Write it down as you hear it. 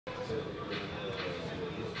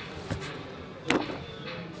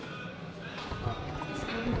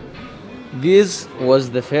This was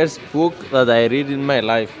the first book that I read in my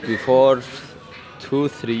life before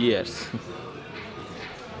 2-3 years.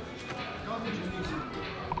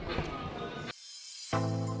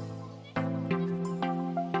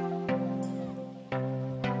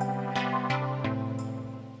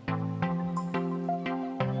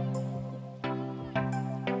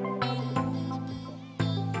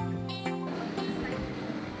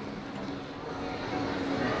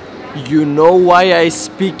 You know why I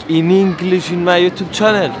speak in English in my YouTube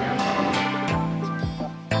channel?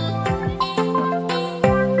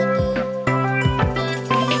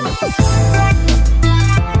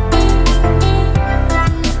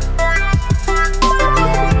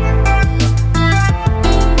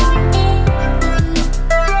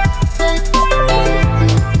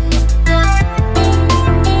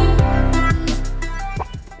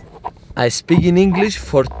 I speak in English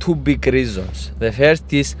for two big reasons. The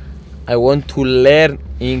first is I want to learn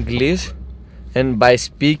English, and by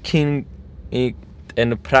speaking it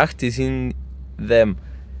and practicing them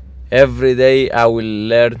every day I will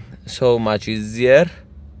learn so much easier.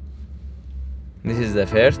 This is the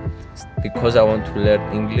first, because I want to learn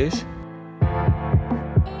English.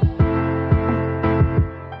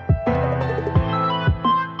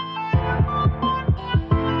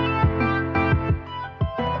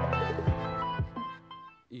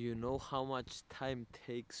 You know how much time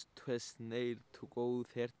takes to a snail to go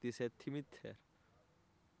 30 centimeters?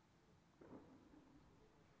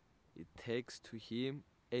 It takes to him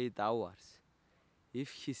 8 hours.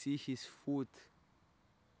 If he sees his foot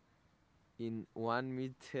in 1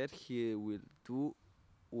 meter, he will do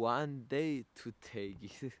 1 day to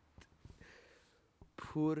take it.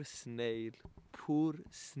 Poor snail, poor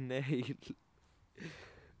snail.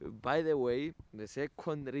 By the way, the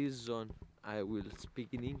second reason I will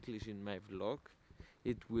speak in English in my vlog,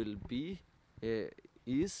 it will be the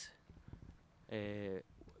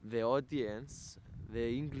audience,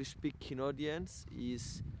 the English speaking audience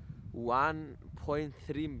is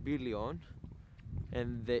 1.3 billion,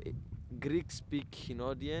 and the Greek speaking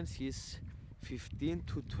audience is 15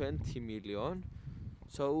 to 20 million.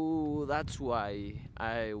 So that's why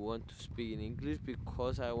I want to speak in English,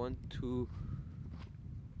 because I want to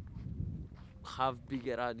have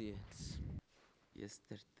bigger audience.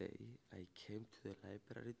 Yesterday I came to the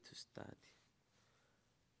library to study.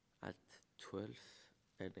 At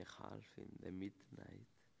 12:30 in the midnight,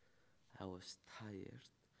 I was tired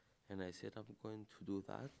and I said I'm going to do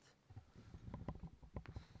that.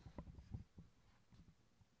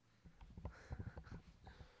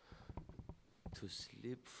 To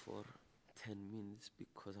sleep for 10 minutes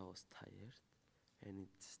because I was tired, and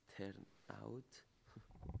it's turned out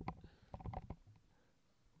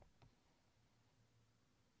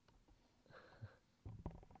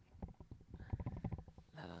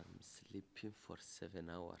that I'm sleeping for 7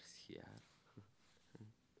 hours here.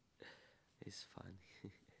 It's funny.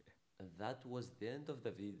 That was the end of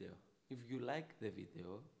the video. If you like the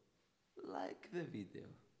video, like the video.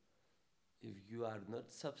 If you are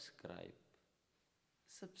not subscribed,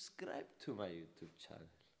 subscribe to my YouTube channel.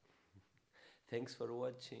 Thanks for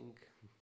watching.